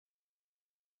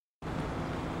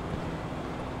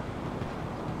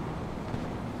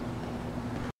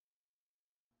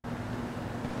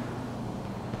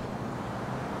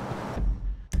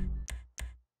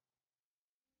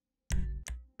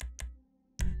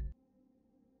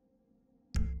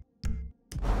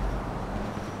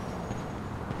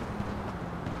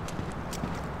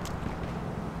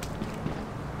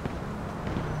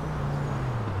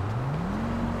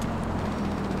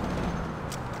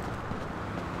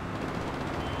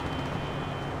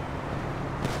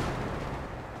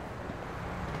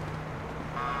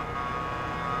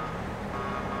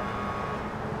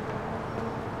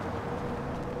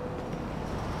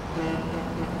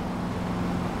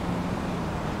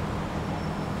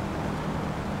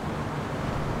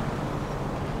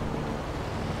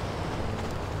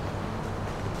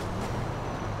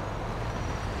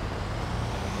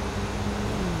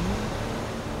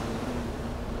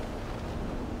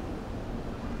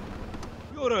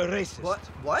You're a racist. What?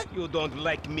 What? You don't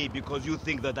like me because you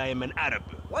think that I am an Arab.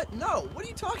 What? No. What are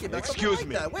you talking about? Excuse Something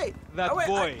me. like that. Wait. That Oh, wait,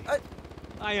 boy.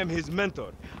 I am his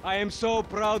mentor. I am so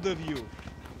proud of you.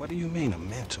 What do you mean, a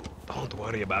mentor? Don't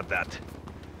worry about that.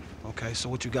 Okay, so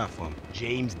what you got for him?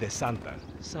 James De Santa.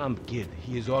 Some kid.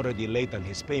 He is already late on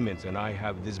his payments, and I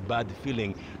have this bad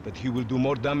feeling that he will do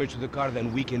more damage to the car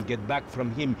than we can get back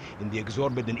from him in the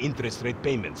exorbitant interest rate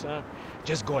payments, huh?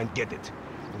 Just go and get it.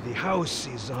 The house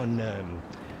is on,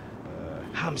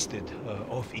 Hampstead,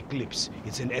 off Eclipse.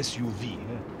 It's an SUV.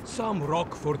 Some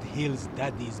Rockford Hills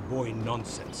daddy's boy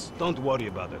nonsense. Don't worry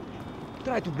about it.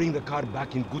 Try to bring the car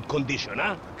back in good condition,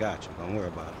 huh? I got you. Don't worry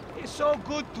about it. It's so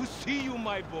good to see you,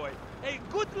 my boy. Hey,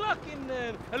 good luck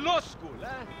in law school,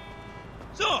 huh?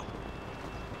 So,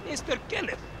 Mr.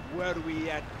 Kenneth, were we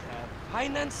at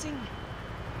financing?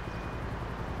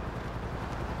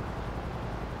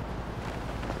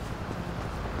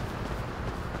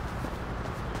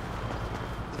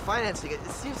 The financing, it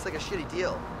seems like a shitty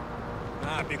deal.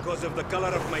 Ah, because of the color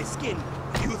of my skin,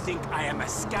 you think I am a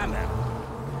scammer.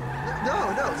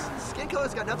 No. Skin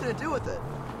color's got nothing to do with it.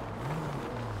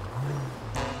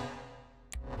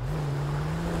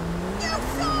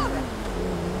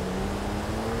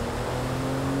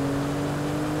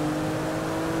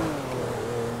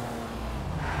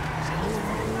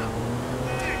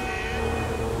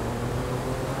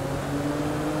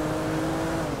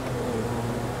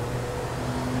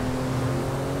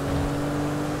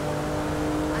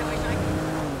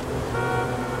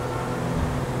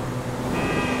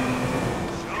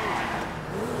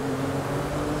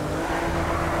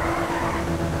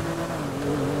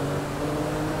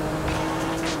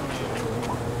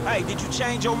 Hey, did you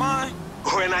change your mind?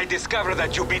 When I discover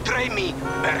that you betray me,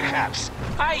 perhaps.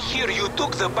 I hear you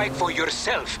took the bike for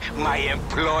yourself, my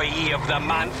employee of the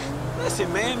month.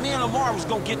 Listen, man, me and Lamar was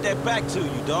gonna get that back to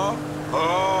you, dawg.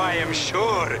 Oh, I am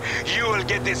sure. You will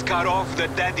get this car off the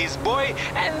daddy's boy,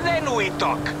 and then we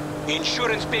talk.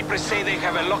 Insurance papers say they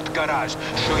have a locked garage,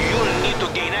 so you'll need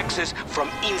to gain access from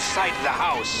inside the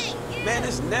house. Man,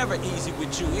 it's never easy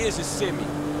with you, is it, Simmy?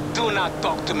 Do not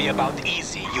talk to me about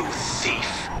easy, you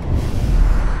thief.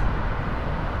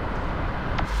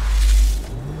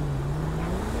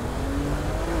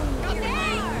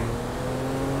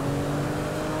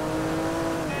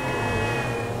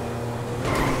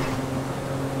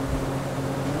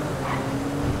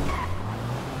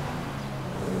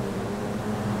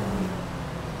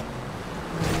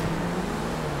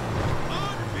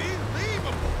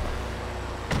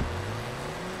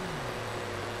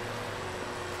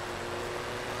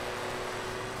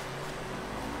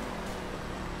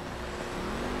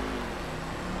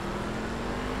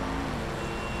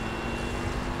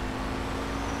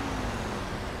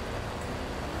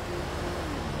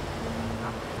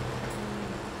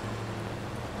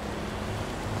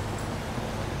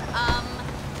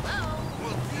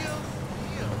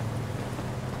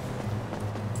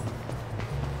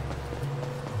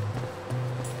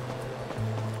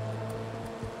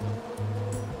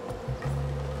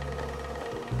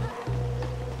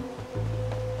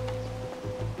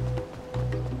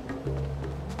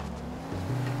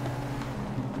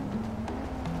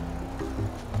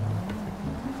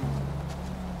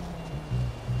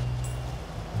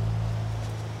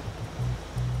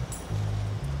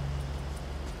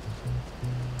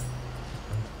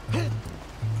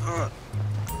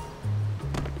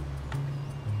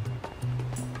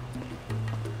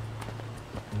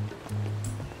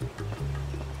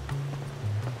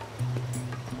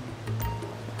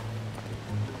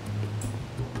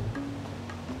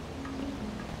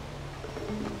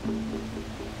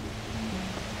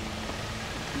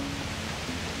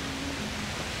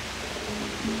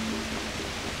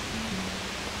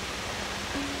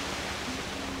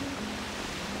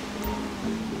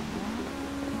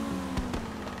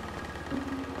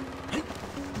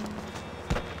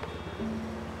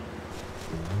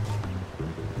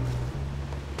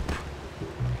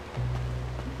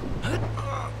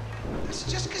 It's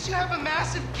just because you have a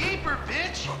massive gaper,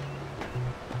 bitch!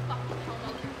 Fucking hell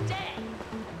no, you're dead!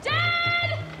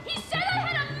 Dad! He said I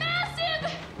had a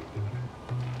massive...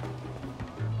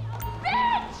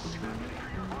 Bitch!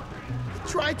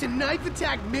 Tried to knife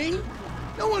attack me?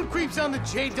 No one creeps on the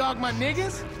J-Dog, my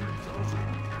niggas!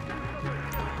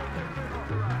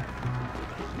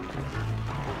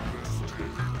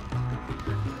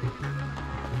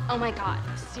 Oh my god,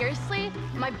 seriously?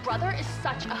 My brother is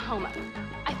such a homo.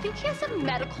 I think he has a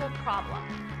medical problem.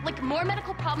 Like, more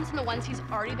medical problems than the ones he's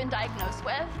already been diagnosed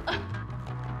with.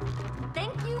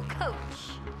 Thank you, coach.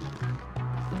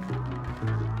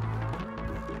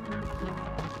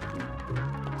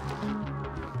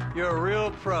 You're a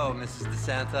real pro, Mrs.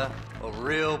 DeSanta. A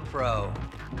real pro.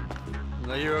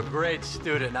 No, you're a great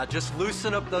student. Now just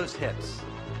loosen up those hips.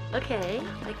 Okay,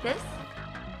 like this?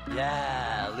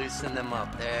 Yeah, loosen them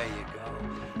up. There you go.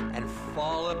 And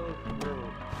follow through.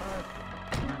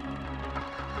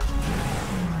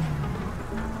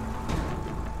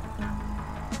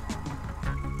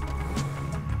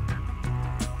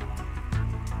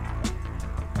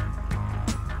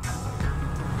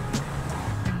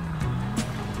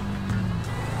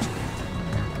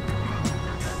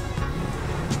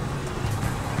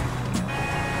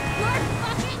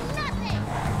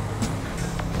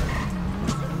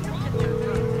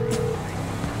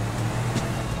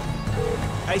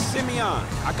 Hey, Simeon,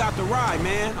 I got the ride,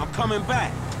 man. I'm coming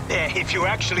back. If you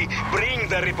actually bring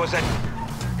the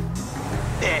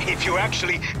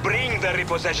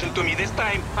repossession to me this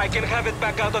time, I can have it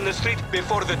back out on the street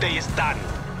before the day is done.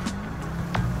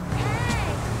 Hey,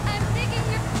 I'm digging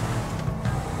your...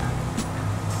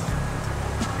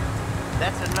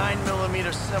 That's a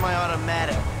 9mm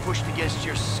semi-automatic pushed against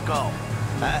your skull.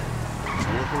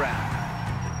 Look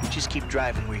around. Just keep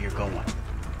driving where you're going.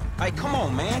 Hey, come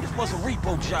on, man. This was a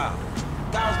repo job.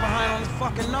 Guy was behind on his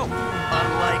fucking note.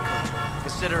 Unlikely,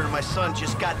 considering my son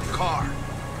just got the car.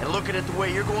 And looking at the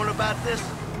way you're going about this,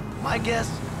 my guess,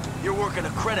 you're working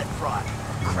a credit fraud.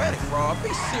 Credit fraud?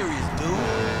 Be serious, dude.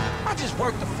 I just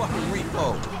worked the fucking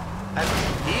repo.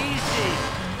 Easy.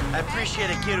 I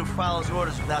appreciate a kid who follows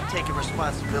orders without taking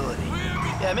responsibility.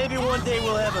 Yeah, maybe one day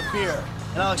we'll have a beer,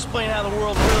 and I'll explain how the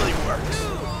world really works.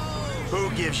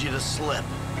 Who gives you the slip?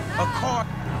 A car...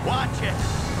 Watch it!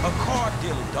 A car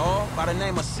dealer, dawg, by the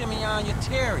name of Simeon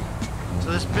Yetarian.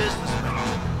 So this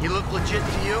businessman, he look legit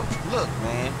to you? Look,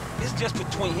 man, it's just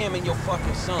between him and your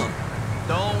fucking son.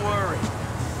 Don't worry.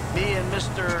 Me and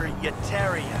Mr.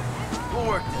 Yetarian, we'll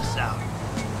work this out.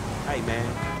 Hey, man,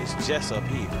 it's Jess up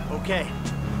here. Okay,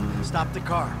 stop the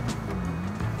car.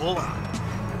 Pull on.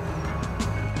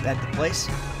 That the place?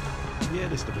 Yeah,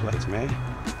 this the place, man.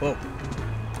 Whoa.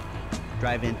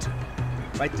 Drive into it.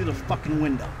 Right through the fucking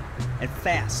window. And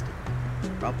fast.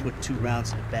 Or I'll put 2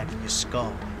 rounds in the back of your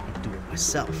skull and do it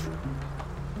myself.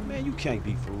 Man, you can't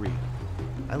be for real.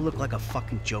 I look like a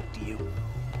fucking joke to you.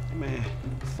 Man,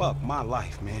 fuck my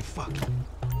life, man. Fuck it.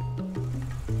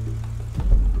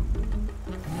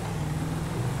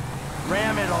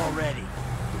 Ram it already.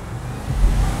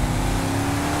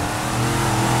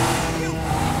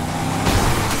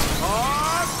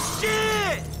 Oh,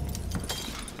 shit!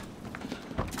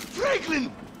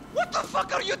 Franklin! What the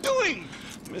fuck are you doing?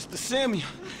 Mr. Simeon,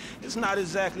 it's not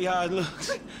exactly how it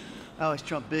looks. I always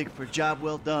trump big for a job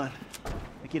well done.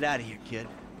 Now get out of here, kid.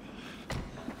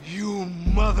 You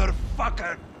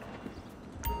motherfucker!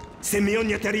 Simeon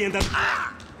Yetarian dan...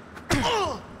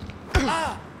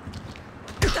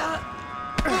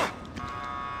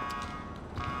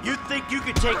 You think you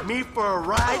could take me for a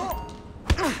ride?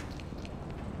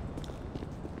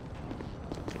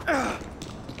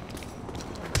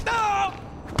 No!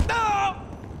 No!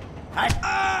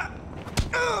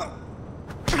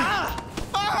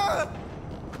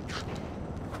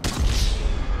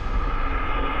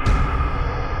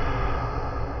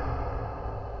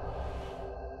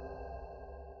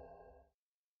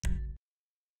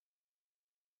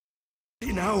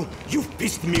 Now, you've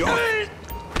pissed me off!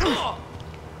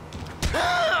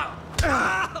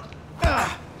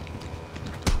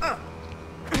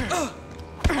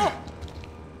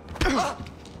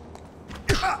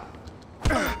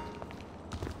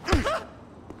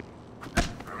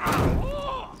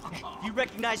 You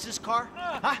recognize this car?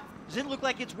 Huh? Does it look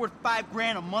like it's worth $5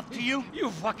 grand a month to you?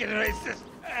 You fucking racist!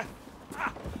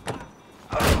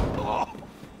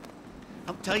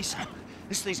 I'll tell you something.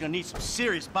 This thing's gonna need some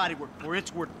serious body work before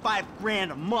it's worth $5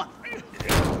 grand a month.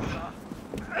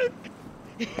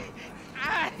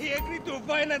 He agreed to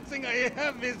financing. I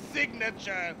have his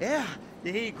signature. Yeah,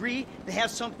 did he agree to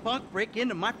have some punk break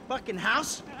into my fucking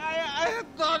house? I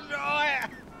don't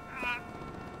know.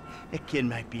 That kid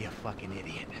might be a fucking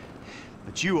idiot,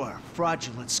 but you are a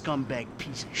fraudulent scumbag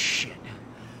piece of shit.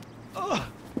 Ugh.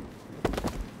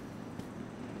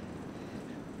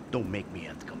 Don't make me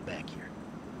have to come back here.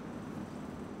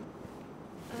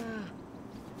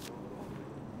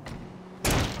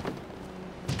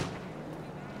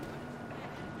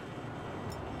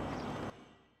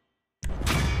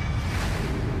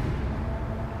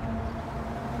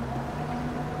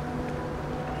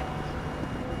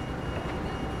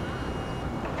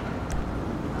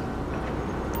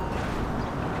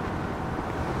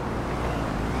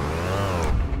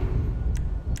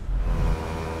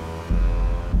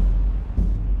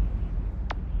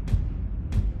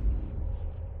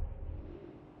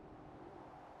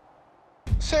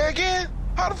 Say again?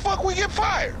 How the fuck we get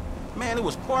fired? Man, it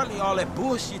was partly all that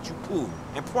bullshit you pulled,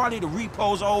 and partly the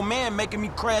repo's old man making me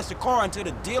crash the car into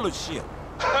the dealership.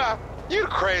 Ha! You the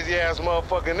crazy-ass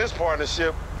motherfucker in this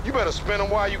partnership. You better spin him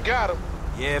while you got him.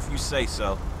 Yeah, if you say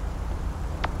so.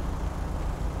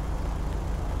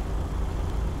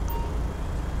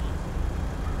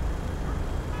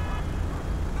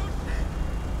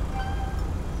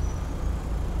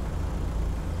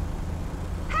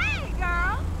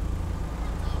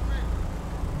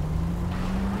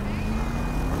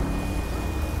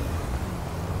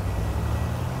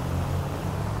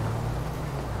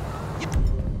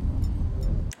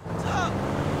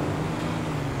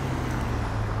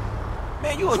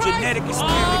 Man, you a genetic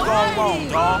experiment gone wrong,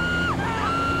 dawg.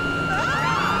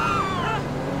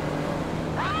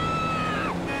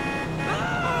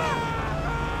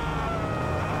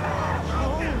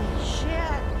 Holy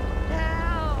shit.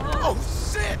 Now. Oh,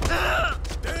 shit!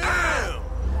 Damn!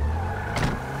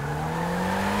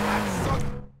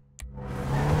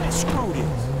 Man, screw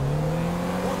this.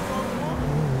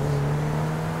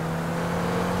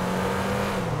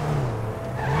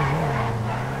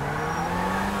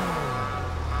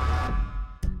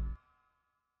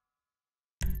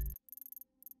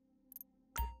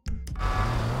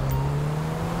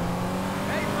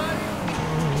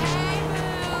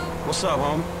 What's up,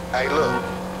 homie? Hey, look.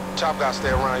 Chop got to stay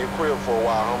around your crib for a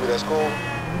while, homie. That's cool?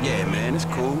 Yeah, man, it's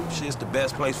cool. Shit's the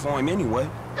best place for him anyway.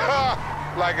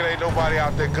 Ha! Like it ain't nobody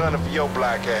out there gunning for your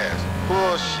black ass.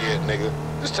 Bullshit, nigga.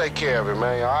 Just take care of it,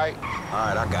 man, all right? All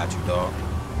right, I got you, dawg.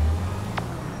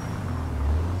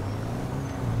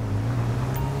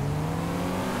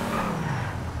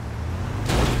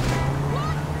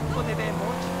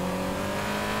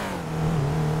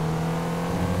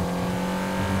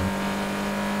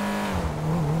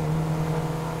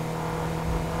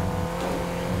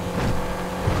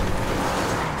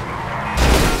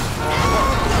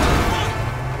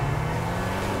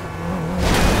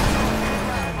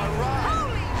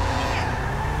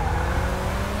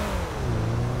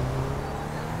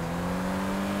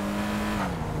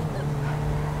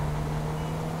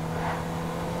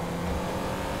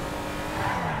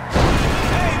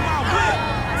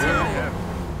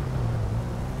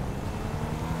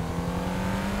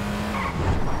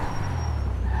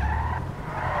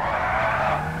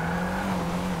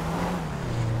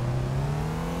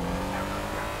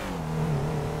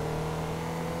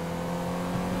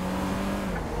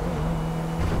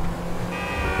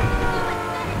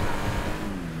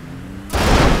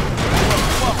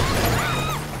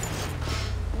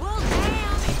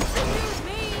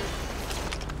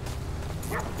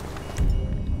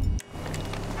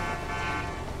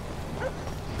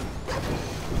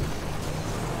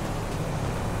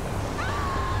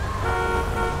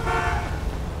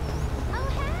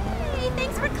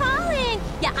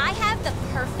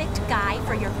 Perfect guy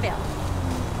for your film.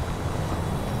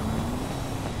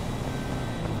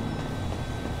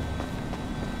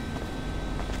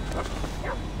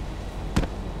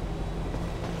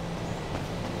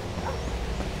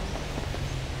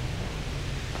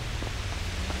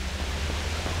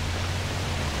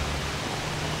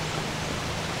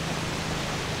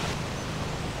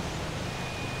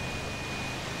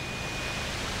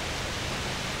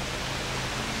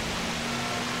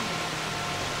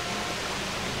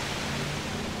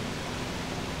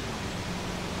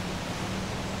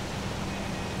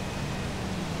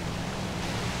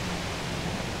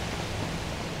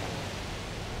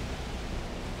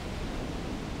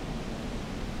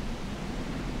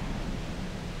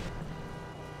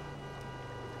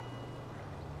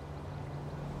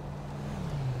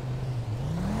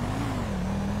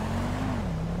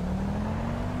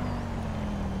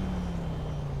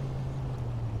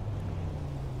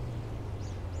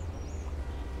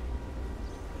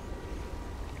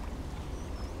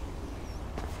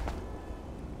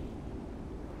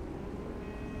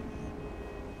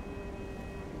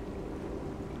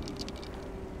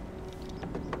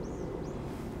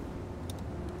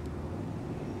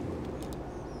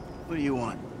 What do you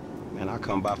want? Man, I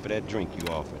come by for that drink you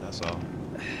offered, that's all.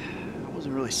 I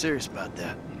wasn't really serious about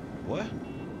that. What?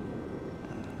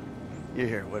 You're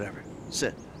here, whatever.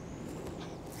 Sit.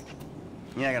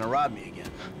 You're not gonna rob me again.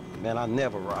 Man, I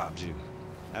never robbed you.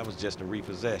 That was just a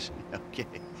repossession. Okay.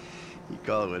 You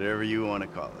call it whatever you want to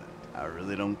call it. I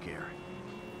really don't care.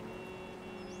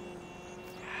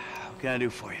 What can I do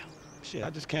for you? Shit, I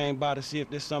just came by to see if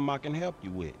there's something I can help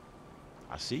you with.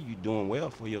 I see you doing well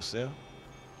for yourself.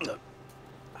 Look,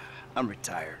 I'm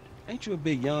retired. Ain't you a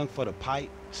bit young for the pipe,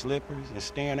 slippers, and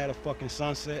staring at a fucking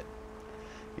sunset?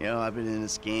 You know, I've been in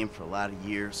this game for a lot of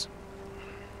years,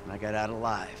 and I got out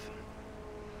alive.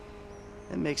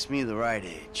 That makes me the right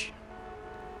age.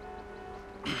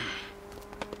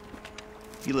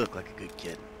 You look like a good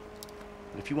kid.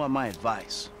 But if you want my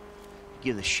advice, you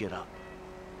give this shit up.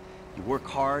 You work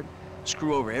hard,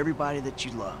 screw over everybody that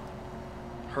you love.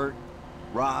 Hurt,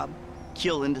 rob,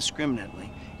 kill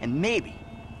indiscriminately, and maybe,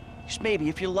 just maybe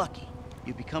if you're lucky,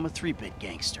 you become a 3-bit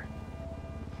gangster.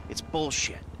 It's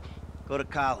bullshit. Go to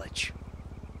college.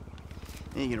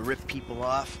 Then you're gonna rip people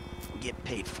off and get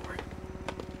paid for it.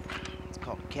 It's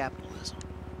called capitalism.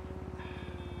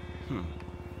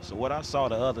 So what I saw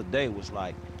the other day was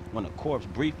like when a corpse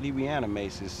briefly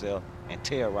reanimates itself and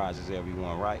terrorizes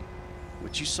everyone, right?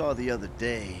 What you saw the other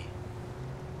day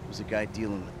was a guy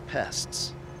dealing with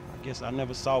pests. I guess I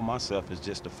never saw myself as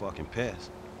just a fucking pest.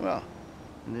 Well,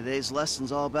 and today's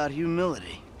lesson's all about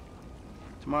humility.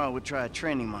 Tomorrow we'll try a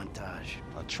training montage.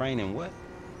 A training what?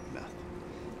 Nothing.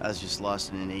 I was just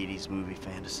lost in an 80s movie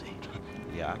fantasy.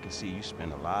 Yeah, I can see you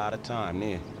spend a lot of time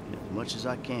there. As much as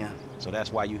I can. So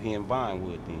that's why you here in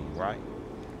Vinewood then, right?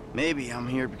 Maybe I'm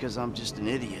here because I'm just an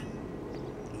idiot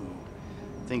who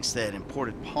thinks that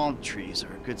imported palm trees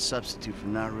are a good substitute for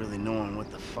not really knowing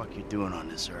what the fuck you're doing on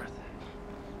this earth.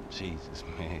 Jesus,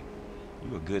 man.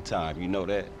 You a good time, you know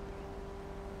that.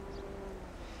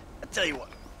 I tell you what.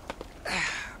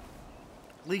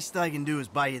 Least I can do is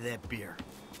buy you that beer.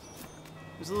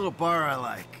 There's a little bar I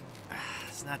like.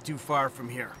 It's not too far from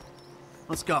here.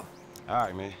 Let's go. All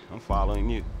right, man. I'm following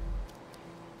you.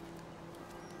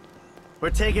 We're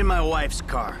taking my wife's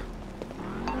car.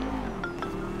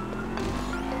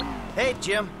 Hey,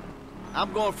 Jim.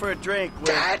 I'm going for a drink with...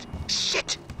 Dad?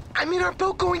 Shit! I'm in our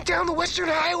boat going down the Western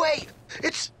Highway!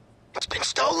 It's been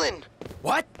stolen!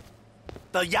 What?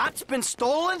 The yacht's been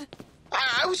stolen?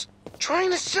 I was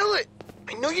trying to sell it.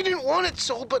 I know you didn't want it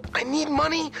sold, but I need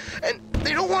money, and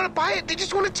they don't want to buy it. They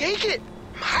just want to take it.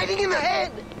 I'm hiding in the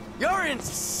head. You're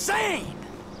insane!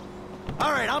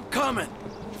 All right, I'm coming.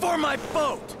 For my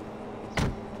boat.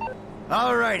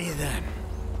 Alrighty then.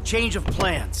 Change of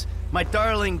plans. My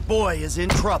darling boy is in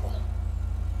trouble.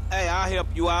 Hey, I'll help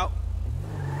you out.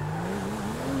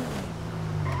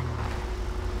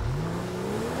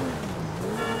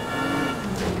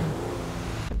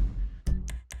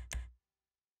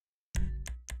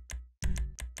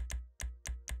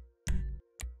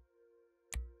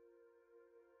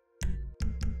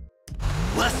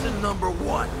 Lesson number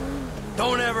 1.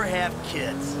 Don't ever have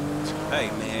kids. Hey,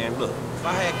 man, look. If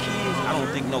I had kids, I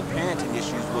don't think no parenting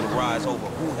issues would arise over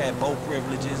who had both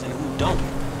privileges and who don't.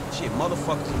 Shit,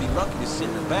 motherfuckers would be lucky to sit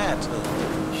in the bathtub.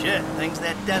 Shit, things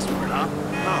that desperate, huh?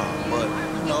 Nah, but,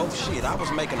 you know, shit, I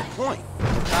was making a point.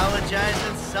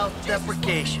 Apologizing,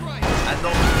 self-deprecation. I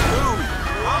know Dude,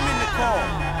 I'm in the car.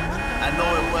 I know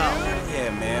it well. Yeah,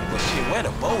 man, but shit, where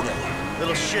the boat at?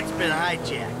 Little shit's been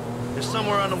hijacked. They're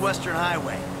somewhere on the Western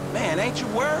Highway. Man, ain't you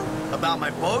worried? About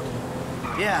my boat?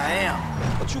 Yeah, I am.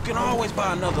 But you can always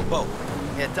buy another boat.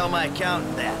 Yeah, tell my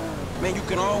accountant that. Man, you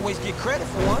can always get credit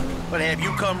for one. But have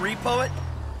you come repo it?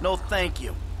 No, thank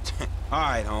you. All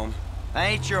right, homie. I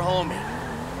ain't your homie.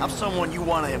 I'm someone you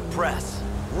want to impress.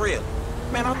 Really?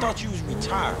 Man, I thought you was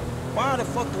retired. Why the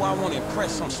fuck do I want to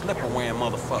impress some slipper-wearing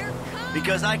motherfucker?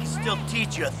 Because I can still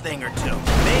teach you a thing or two.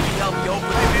 Maybe help you open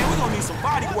the... Man, we're gonna need some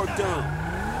body work done.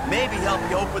 Maybe help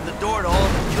you open the door to all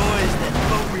the joys that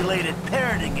boat-related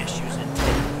parenting issues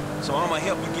entail. So I'm gonna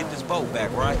help you get this boat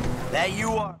back, right? That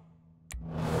you are,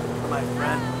 my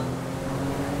friend.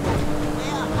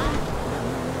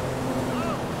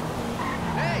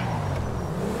 Hey!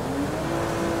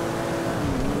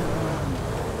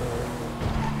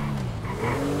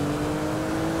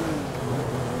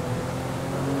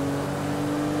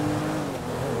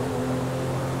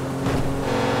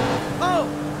 Oh!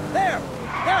 There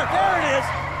it is!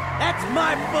 That's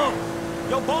my boat!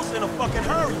 Your boat's in a fucking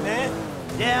hurry, man.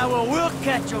 Yeah, well, we'll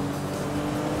catch him.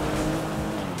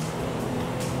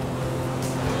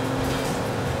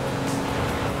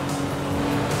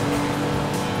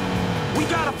 We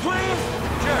got a plan?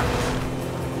 Sure.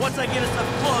 Once I get us up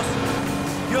close,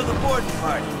 you're the boarding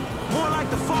party. More like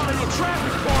the falling in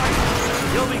traffic party.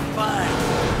 You'll be fine.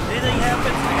 Anything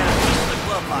happens, I got a piece of the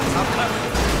glove box. I'm coming.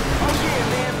 Oh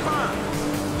yeah, man, fine.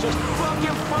 Just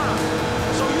fucking fine.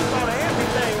 So you thought of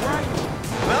everything, right?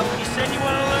 Well, you said you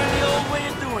want to learn the old way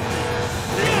of doing things.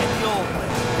 This is the old way.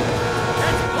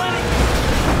 That's plenty.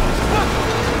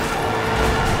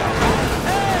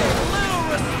 Hey, a little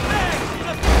respect.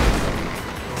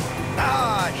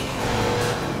 Ah,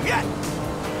 yeah.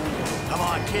 Come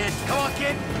on, kid. Come on,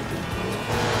 kid.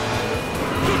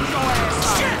 Get your ass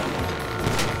out. Shit!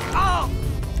 Oh!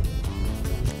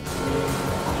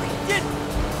 Get!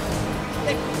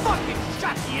 They fucking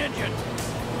shot the engine.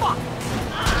 Fuck!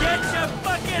 Get your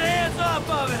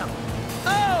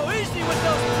with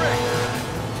those bricks!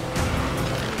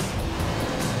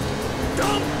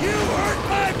 Don't you hurt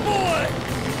my boy!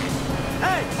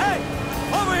 Hey, hey!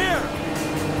 Over here!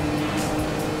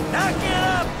 Knock it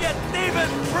up, you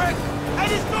thieving prick! Hey,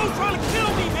 this dude's trying to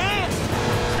kill me, man!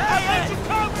 Hey, ain't you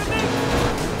covering me?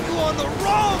 You on the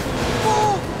wrong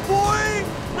boat, boy!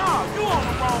 No, you on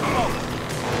the wrong boat!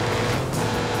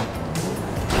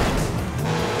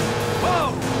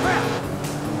 Whoa, crap!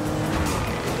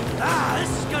 Ah, this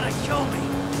is gonna kill me!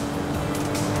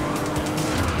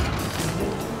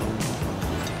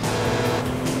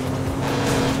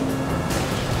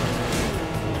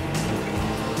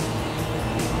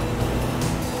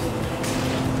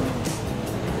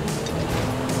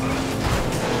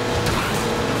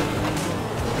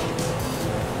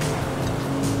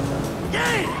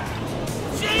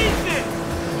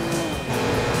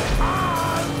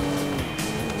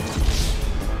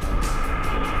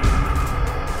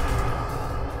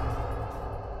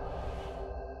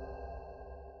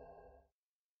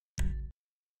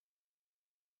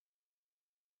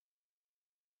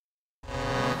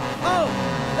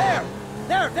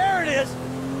 There it is!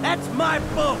 That's my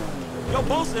boat! Your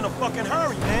boat's in a fucking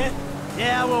hurry, man.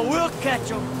 Yeah, well, we'll catch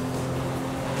him.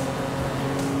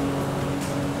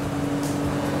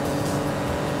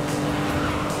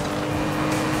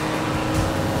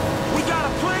 We got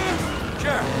a plan?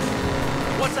 Sure.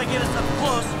 Once I get us up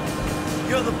close,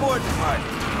 you're the boarding party.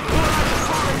 We'll have to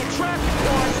follow the traffic,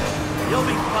 boy. You'll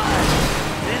be fine.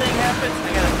 If anything happens,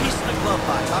 I got a piece in the glove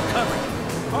box. I'll cover you.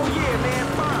 Oh yeah, man,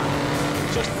 fine.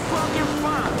 Just fucking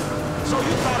fine. So you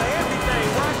thought of everything,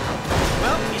 right?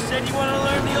 Well, you said you wanted to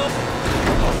learn the old...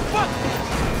 Oh, fuck!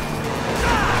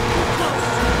 Ah, too close!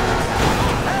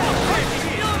 Hey, you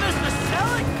stealing this to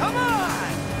sell it? Come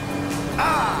on!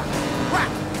 Ah,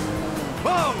 crap!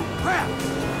 Whoa, crap!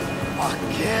 Fuck,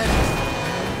 kid!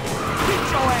 Get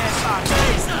your ass on!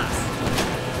 Jesus!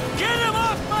 Get him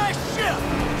off my ship!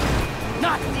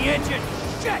 Not the engine!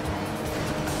 Shit!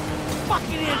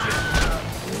 Fucking engine!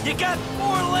 You got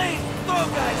 4 lanes to throw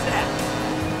guys at!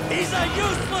 He's a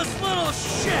useless little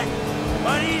shit!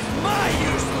 But he's my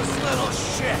useless little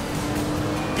shit!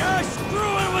 You're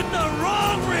screwing with the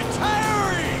wrong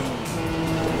retiree!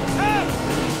 Hey!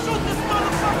 Shoot this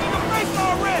motherfucker in the face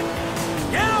already!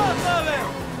 Get off of him!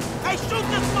 Hey, shoot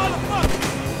this motherfucker!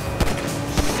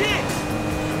 Shit!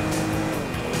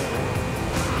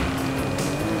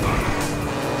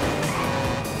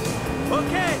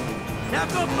 Okay, now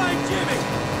go find Jimmy!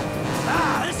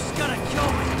 Ah, this is gonna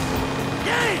kill me!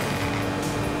 Get him!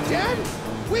 Dad?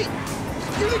 Wait!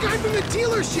 You're the guy from the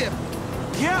dealership!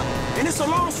 Yeah, and it's a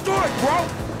long story, bro.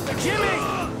 Jimmy!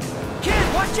 Kid,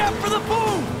 watch out for the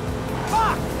boom!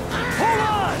 Fuck! Hold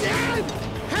on! Dad!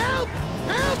 Help!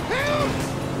 Help! Help!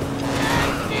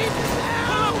 Dad needs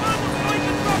help! Pull up on the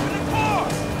can drop in the car!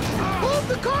 Hold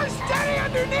the car steady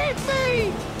underneath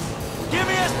me! Give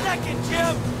me a second,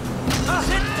 Jim!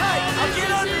 Sit tight! I'll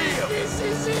get under you! This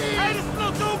is it! Hey, this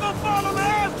little dude gonna fall on the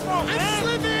asphalt, man! I'm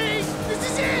slipping! This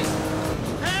is it!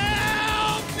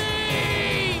 Help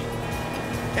me!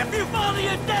 If you fall to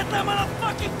your death, I'm gonna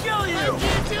fucking kill you! I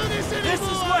can't do this anymore! This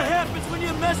is what happens when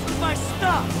you mess with my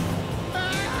stuff!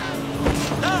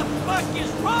 The fuck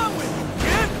is wrong with you,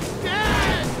 kid?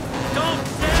 Dad! Don't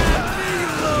dab me, you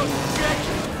little shit!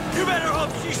 You better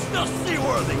hope she's still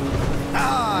seaworthy!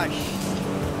 Ah,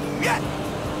 shit!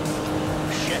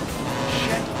 Shit!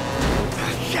 Shit!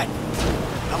 Shit!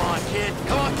 Come on, kid!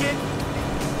 Come on, kid!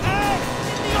 Hey!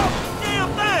 Get me off the damn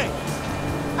thing!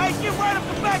 Hey, get right up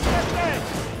the back of that thing!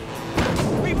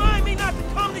 Remind me not to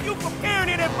come to you for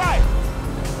parenting advice!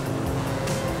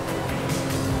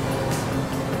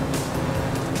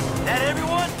 That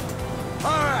everyone?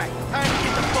 All right, time to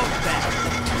get the boat back.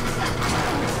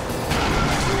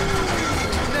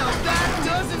 Now that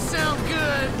doesn't sound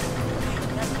good!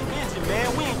 That's the engine, man.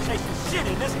 We ain't chasing shit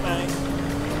in this thing.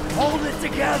 Hold it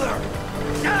together!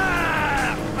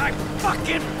 Ah! My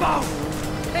fucking boat!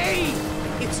 Hey!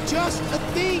 It's just a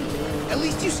thing! At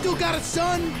least you still got a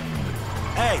son!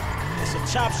 Hey, it's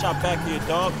a chop shop back there,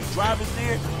 dog. The driver's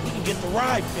there. We can get the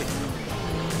ride fixed.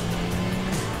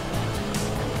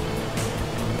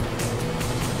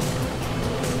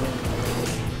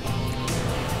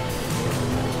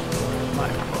 My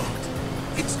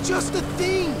boat. It's just a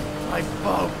thing! My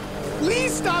boat.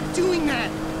 Please stop doing that!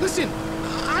 Listen,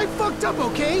 I fucked up,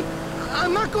 okay?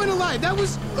 I'm not going to lie, that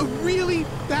was a really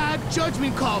bad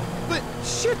judgment call. But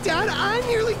shit, Dad, I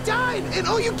nearly died, and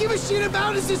all you give a shit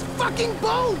about is this fucking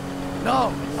boat!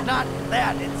 No, it's not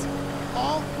that. It's...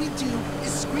 All we do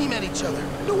is scream at each other.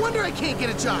 No wonder I can't get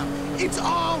a job. It's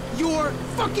all your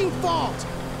fucking fault!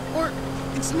 Or,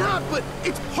 it's not, but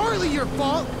it's partly your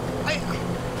fault.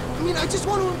 I mean, I just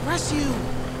want to impress you.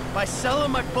 By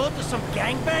selling my boat to some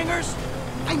gangbangers?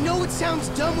 I know it sounds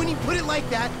dumb when you put it like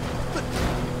that, but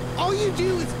all you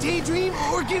do is daydream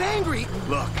or get angry.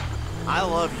 Look, I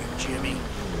love you, Jimmy,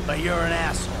 but you're an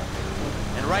asshole.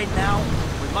 And right now,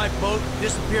 with my boat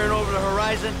disappearing over the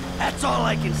horizon, that's all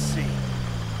I can see.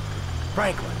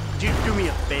 Franklin, do you do me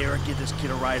a favor and give this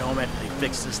kid a ride home after they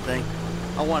fix this thing?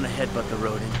 I want to headbutt the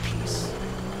road in peace.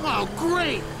 Oh,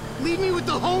 great! Leave me with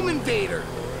the home invader.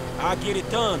 I'll get it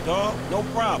done, dog. No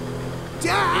problem.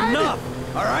 Dad!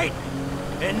 Enough! All right?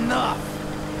 Enough!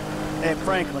 Hey,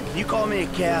 Franklin, can you call me a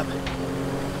cab?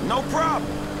 No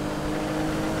problem.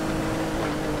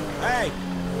 Hey,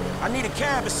 I need a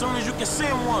cab as soon as you can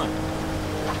send one.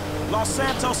 Los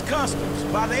Santos Customs,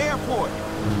 by the airport.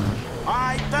 All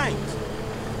right, thanks.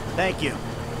 Thank you.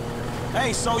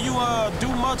 Hey, so you, do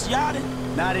much yachting?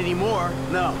 Not anymore.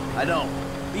 No, I don't.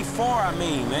 Before, I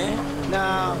mean, man.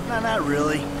 No, not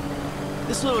really.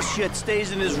 This little shit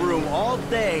stays in his room all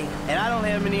day, and I don't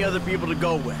have many other people to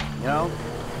go with, you know?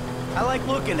 I like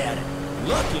looking at it.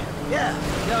 Looking? Yeah.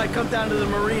 You know, I come down to the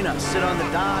marina, sit on the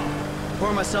dock,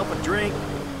 pour myself a drink,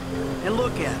 and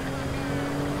look at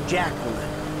her. Jacqueline.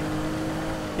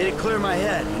 It'd clear my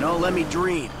head, you know, let me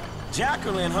dream.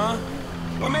 Jacqueline, huh?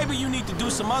 Well, maybe you need to do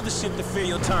some other shit to fill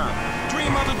your time.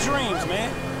 Dream other dreams,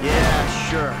 man. Yeah,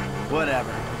 sure.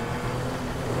 Whatever.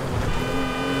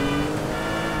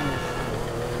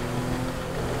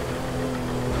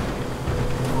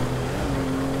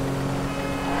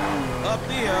 Up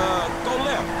there, go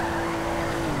left.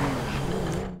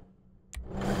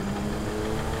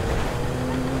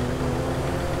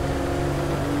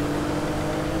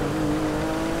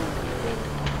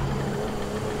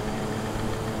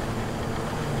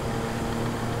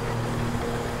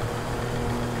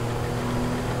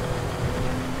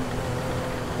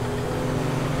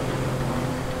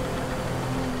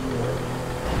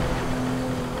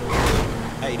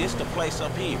 Hey, this the place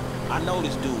up here. I know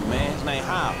this dude, man. His name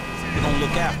Howard. We're gonna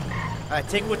look after him. All right,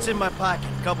 take what's in my pocket,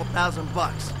 a couple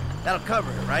 $1,000. That'll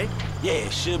cover it, right? Yeah,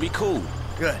 it should be cool.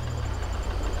 Good.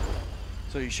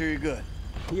 So you sure you're good?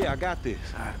 Yeah, I got this.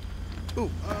 All right. Ooh,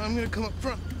 I'm gonna come up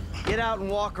front. Get out and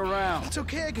walk around. It's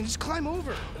okay, I can just climb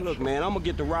over. Look, man, I'm gonna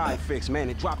get the ride fixed, man,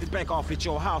 and drop it back off at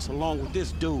your house along with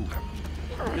this dude.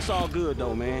 It's all good,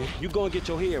 though, man. You go and get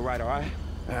your head right, all right?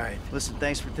 All right. Listen,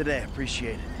 thanks for today. I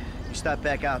appreciate it. You stop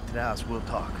back out to the house, we'll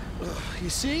talk. You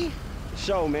see?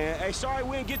 Show, man. Hey, sorry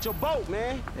we didn't get your boat,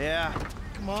 man. Yeah.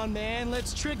 Come on, man,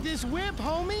 let's trick this whip,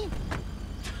 homie.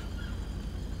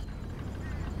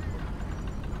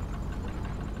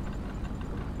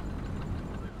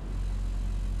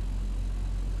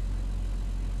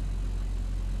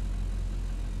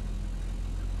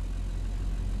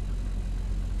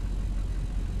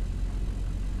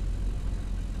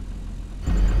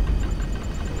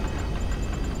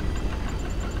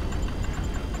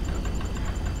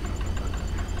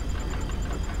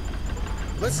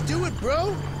 Let's do it,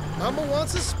 bro. Mama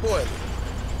wants us spoiled.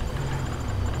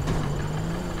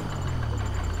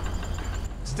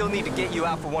 Still need to get you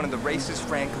out for one of the races,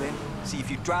 Franklin. See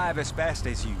if you drive as fast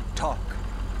as you talk.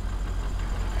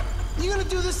 You gonna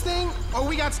do this thing, or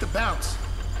we got to bounce?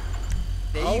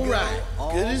 There All you go. right,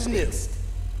 All good as new. fixed.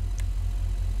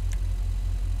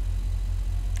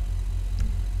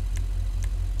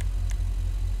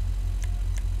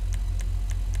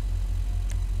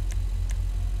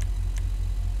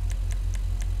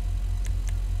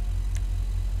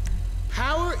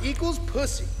 Power equals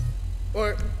pussy.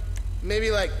 Or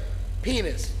maybe like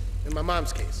penis, in my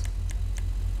mom's case.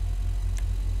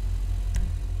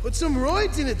 Put some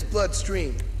roids in its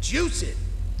bloodstream. Juice it.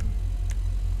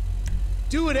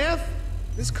 Do it, F.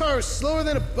 This car is slower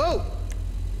than a boat.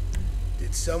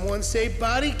 Did someone say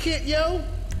body kit, yo?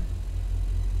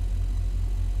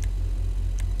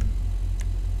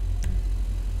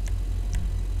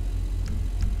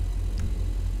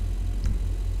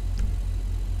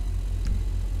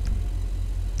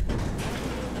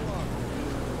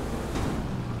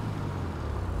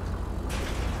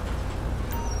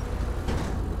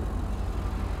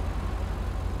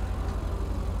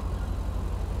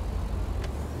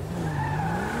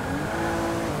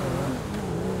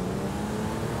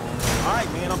 All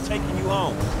right, man, I'm taking you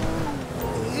home.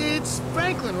 It's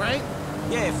Franklin, right?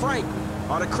 Yeah, Franklin,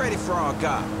 or the credit fraud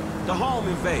guy, the home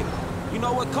invader. You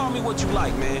know what? Call me what you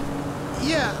like, man.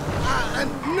 Yeah,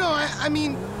 no, I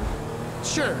mean,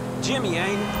 sure, Jimmy,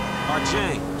 ain't it? Or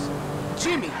James?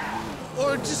 Jimmy.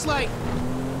 Or just like,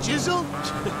 Jizzle?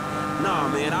 Nah,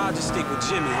 man, I'll just stick with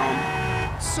Jimmy,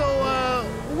 homie. So,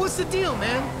 what's the deal,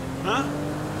 man? Huh?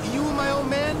 You and my old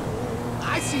man?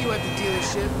 I see you at the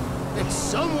dealership. then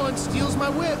someone steals my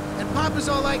whip, and Papa's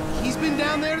all like, he's been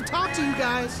down there to talk to you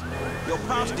guys. Your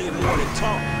pops did more than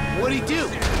talk. What'd he do?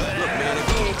 Look, man,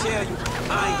 if he ain't tell you,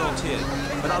 I ain't gonna tell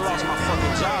you. But I lost my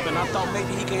fucking job, and I thought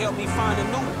maybe he could help me find a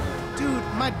new one. Dude,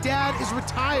 my dad is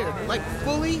retired, like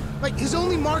fully. Like his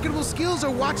only marketable skills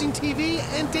are watching TV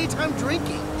and daytime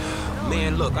drinking.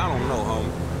 Man, look, I don't know,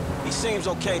 homie. He seems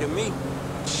okay to me.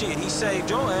 Shit, he saved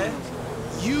your ass.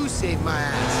 You saved my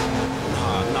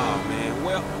ass. Nah, man.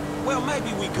 Well,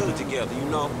 maybe we good together, you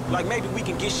know? Like, maybe we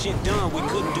can get shit done we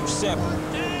couldn't do separate.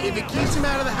 If it keeps him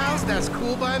out of the house, that's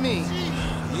cool by me.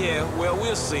 Yeah, well,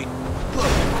 we'll see.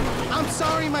 Look, I'm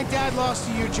sorry my dad lost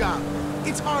you your job.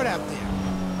 It's hard out there.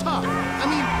 Tough. I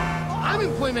mean, I'm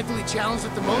employmentally challenged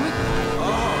at the moment.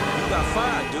 Oh, you got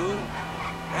fired, dude.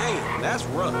 Damn, that's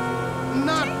rough.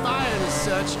 Not fired as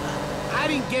such. I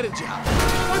didn't get a job.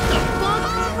 What the fuck?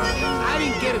 I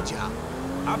didn't get a job.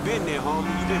 I've been there, homie.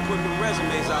 You've been putting the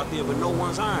resumes out there, but no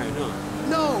one's hiring, huh?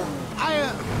 No,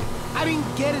 I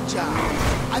didn't get a job.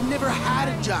 I've never had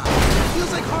a job. It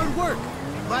feels like hard work.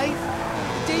 Life,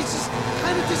 the days just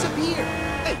kind of disappear.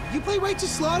 Hey, you play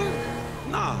Righteous Slaughter?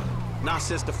 Nah, not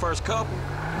since the first couple.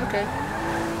 Okay.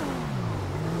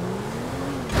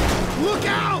 Look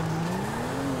out!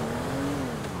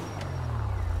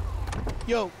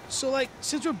 Yo, so like,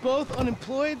 since we're both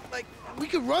unemployed, like, we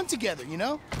could run together, you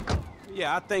know?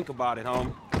 Yeah, I think about it,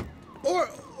 homie. Or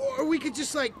we could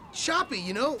just like shop it,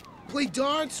 you know? Play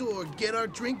darts or get our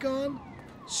drink on.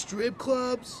 Strip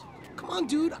clubs. Come on,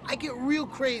 dude, I get real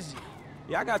crazy.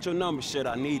 Yeah, I got your number, shit.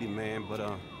 I need it, man. But,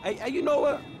 hey, you know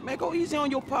what? Man, go easy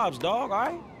on your pops, dog, all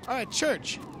right? All right,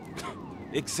 church.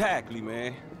 Exactly,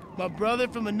 man. My brother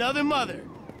from another mother.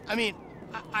 I mean,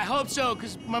 I hope so,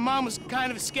 because my mom was kind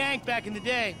of a skank back in the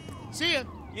day. See ya.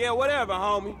 Yeah, whatever,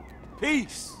 homie.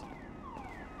 Peace.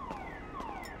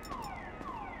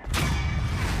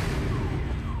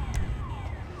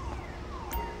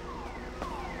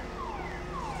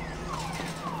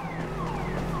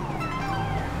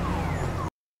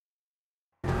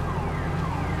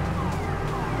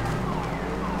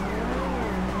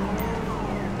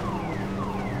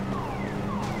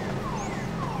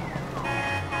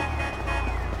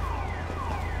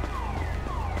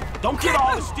 Don't get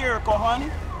all hysterical, honey.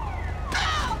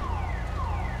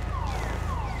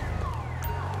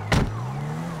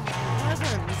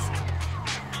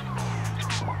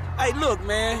 Hey, look,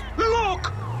 man.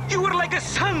 Look! You were like a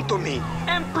son to me.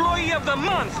 Employee of the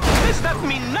month. Does that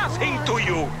mean nothing to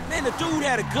you? Man, the dude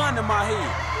had a gun to my head.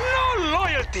 No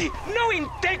loyalty, no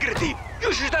integrity.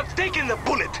 You should have taken the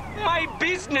bullet. My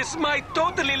business, my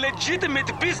totally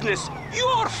legitimate business.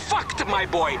 You're fucked, my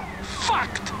boy.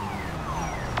 Fucked.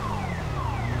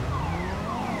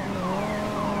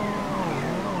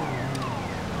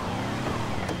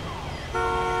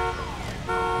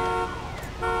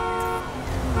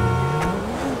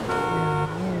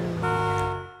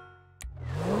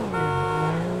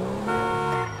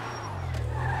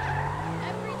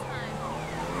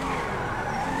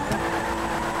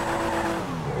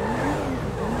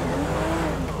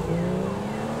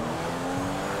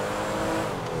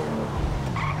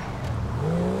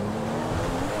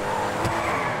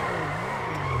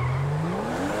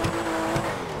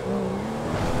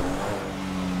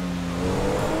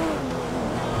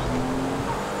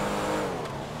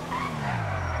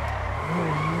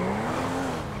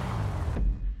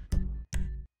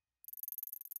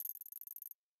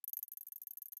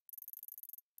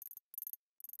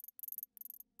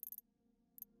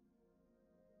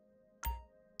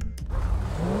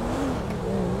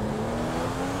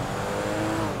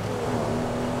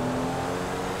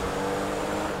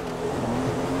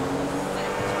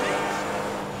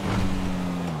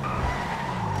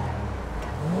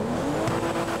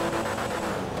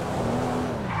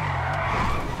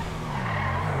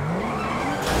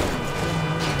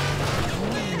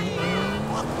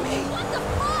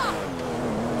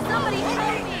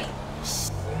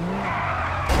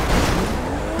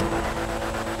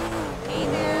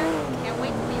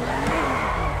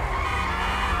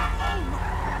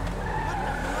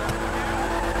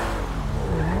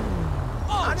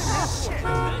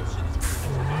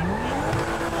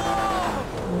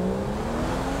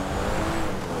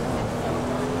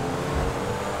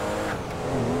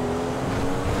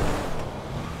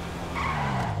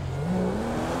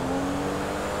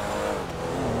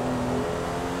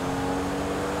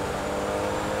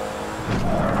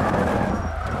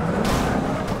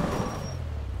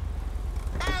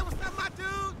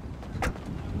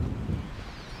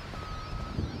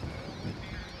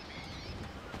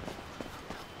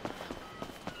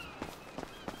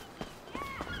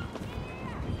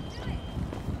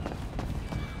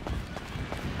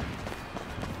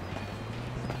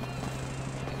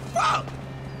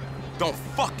 don't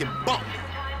fucking bump me.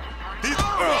 These...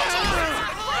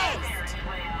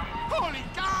 Holy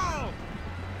cow!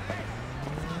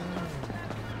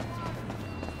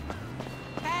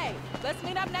 Hey, let's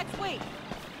meet up next week.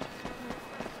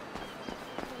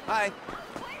 Hi.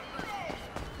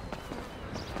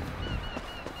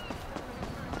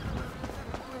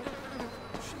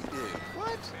 She did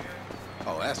what?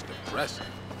 Oh, that's depressing.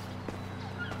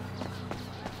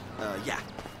 Yeah.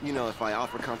 You know, if I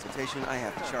offer consultation, I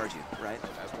have to charge you, right?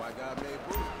 That's why God made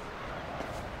Bruce.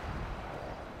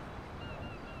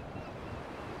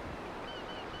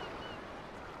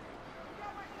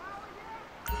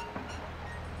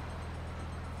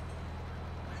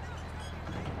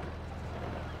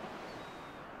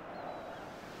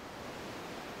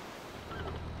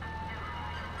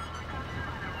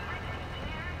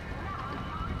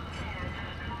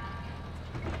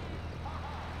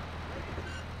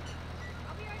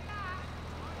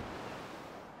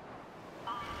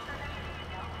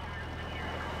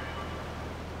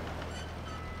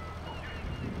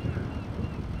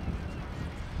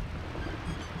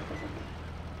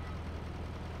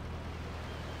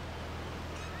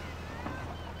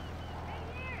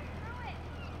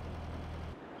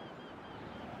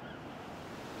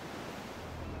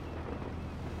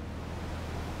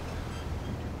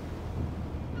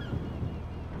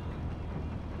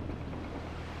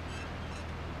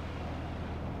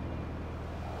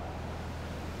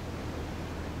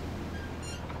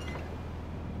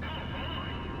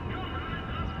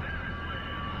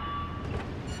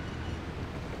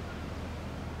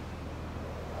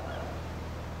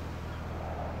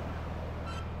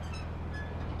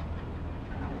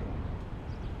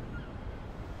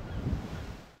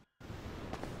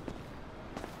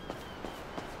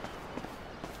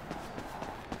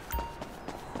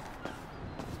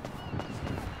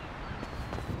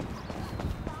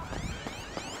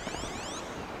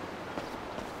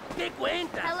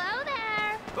 Hello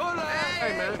there. Hola!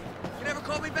 Hey, man. You never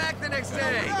called me back the next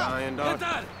day. Dying, dog.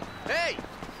 Hey!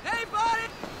 Hey, buddy!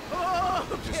 Oh,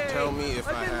 okay. Just tell me if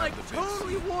I I've been have like the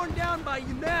totally worn down by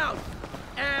you now,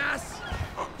 ass.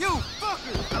 You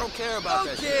fucker! I don't care about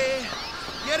that shit. Okay.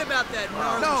 Forget about that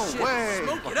gnarly No shit. way.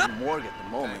 Smoke it up. Morgue at the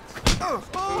moment.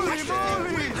 Holy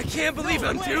moly! I can't believe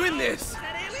I'm doing this.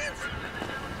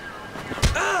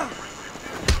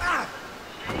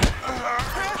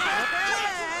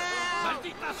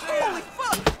 Holy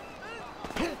fuck!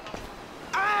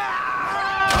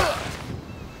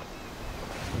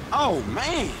 Oh,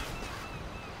 man!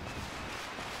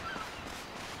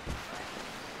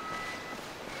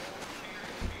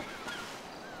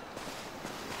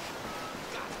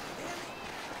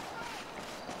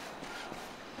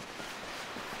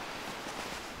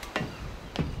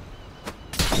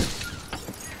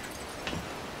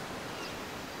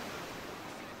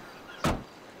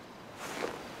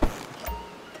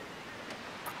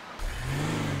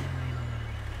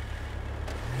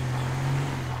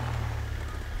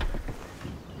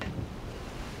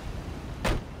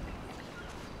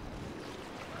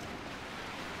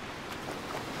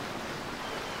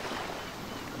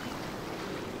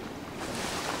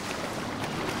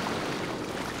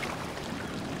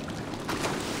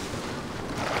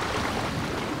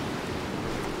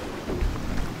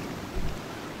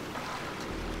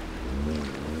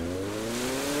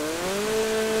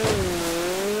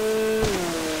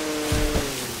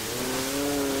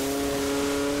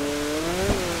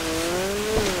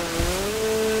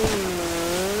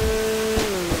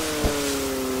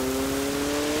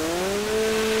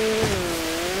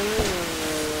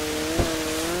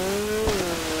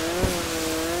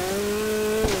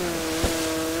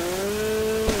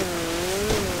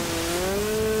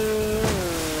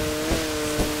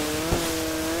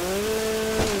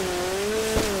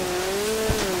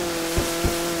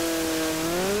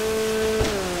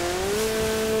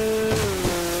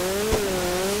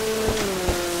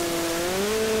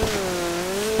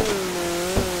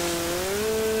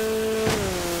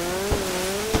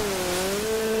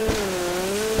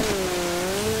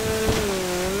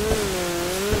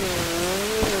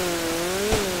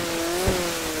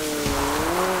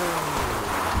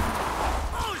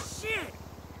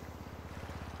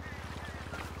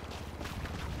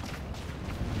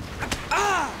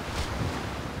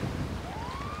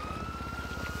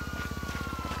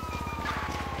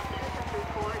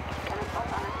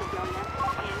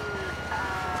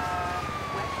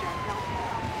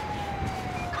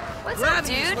 What's up,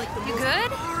 dude? You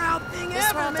good?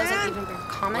 This world doesn't even bear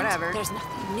comment. Whatever. There's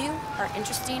nothing new or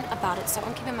interesting about it, so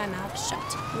I'm keeping my mouth shut.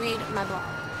 Read my blog.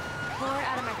 Pour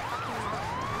out of my fucking mouth.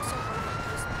 I'm so over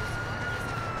this.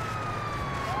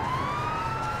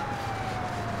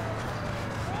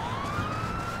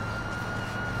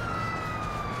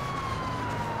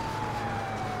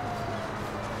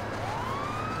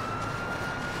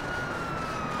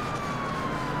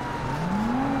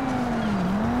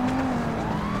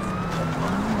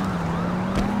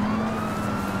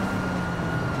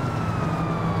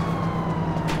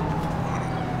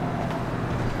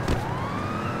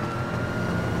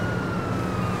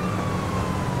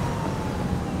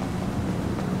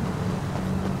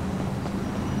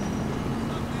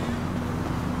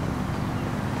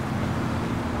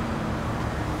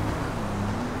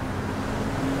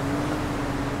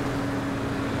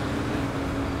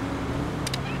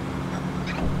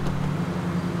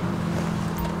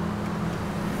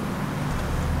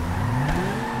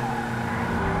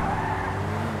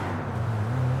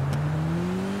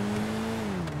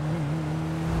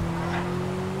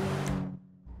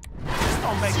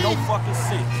 make no fucking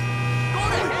sense. Go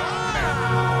to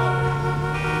hell!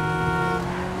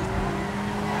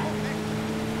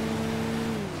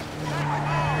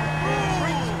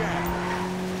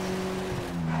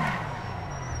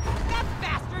 That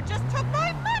bastard just took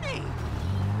my money!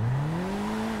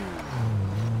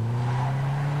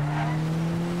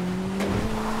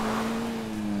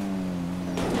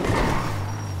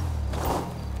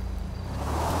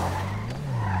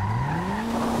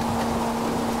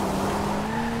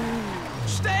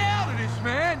 Stay out of this,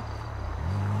 man!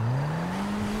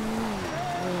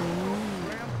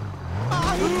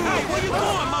 Hey, where you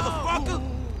going, motherfucker?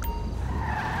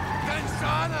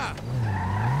 Pensana!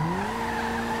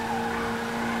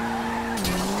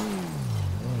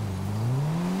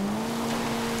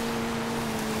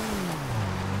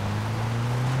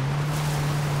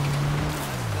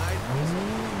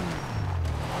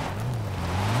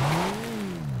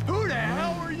 Who the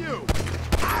hell are you?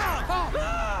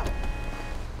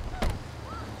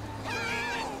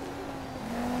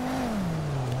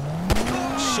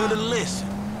 Should've listened.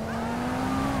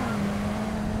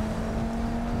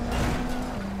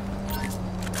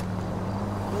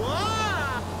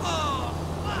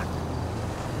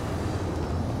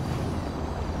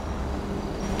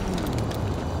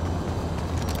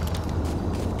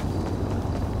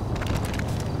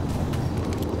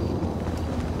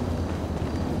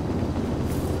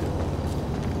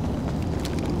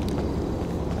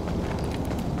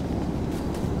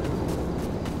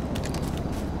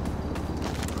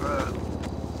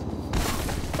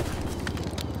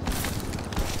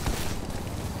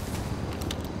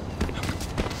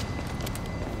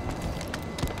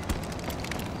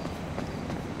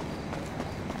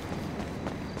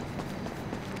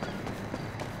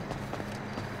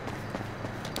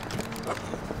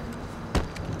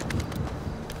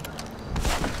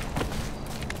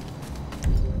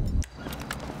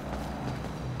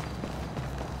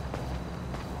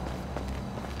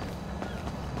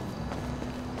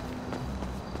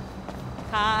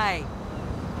 Hi.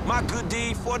 My good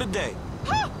deed for the day.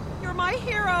 You're my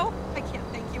hero. I can't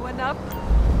thank you enough.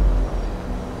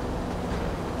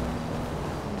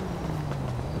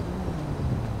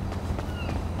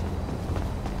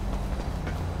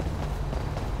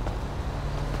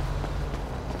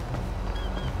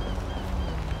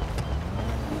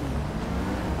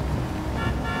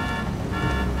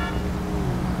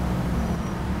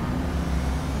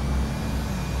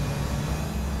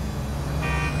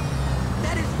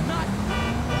 That is not...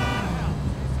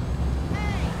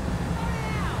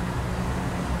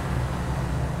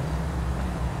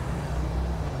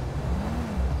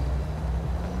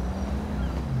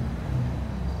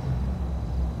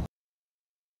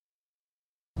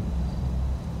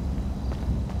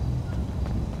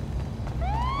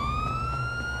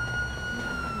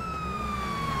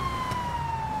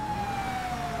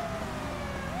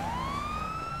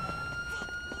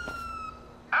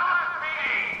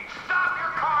 Stop your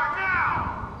car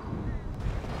now!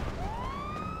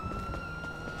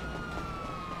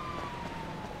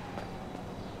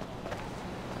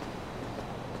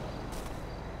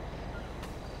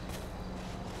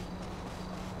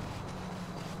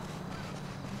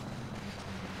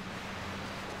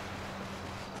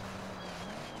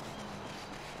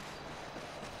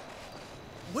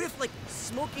 What if, like,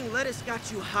 smoking lettuce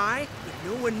got you high, but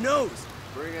no one knows?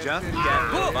 Just get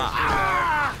the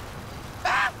box.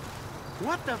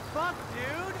 What the fuck,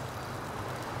 dude?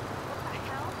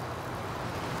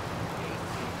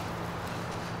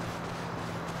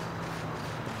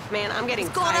 Man, I'm getting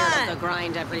What's going tired on? of the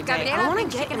grind every You've got day. an I want airplane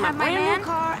to get chicken in my have my brand man? new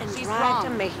car and She's drive wrong. to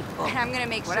Mexico. And I'm gonna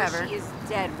make Whatever. sure she is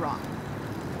dead wrong.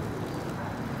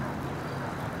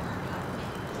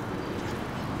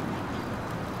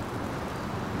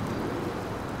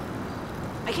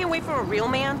 I can't wait for a real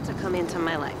man to come into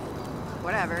my life.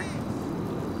 Whatever.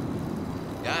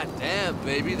 God damn,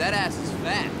 baby, that ass is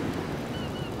fat.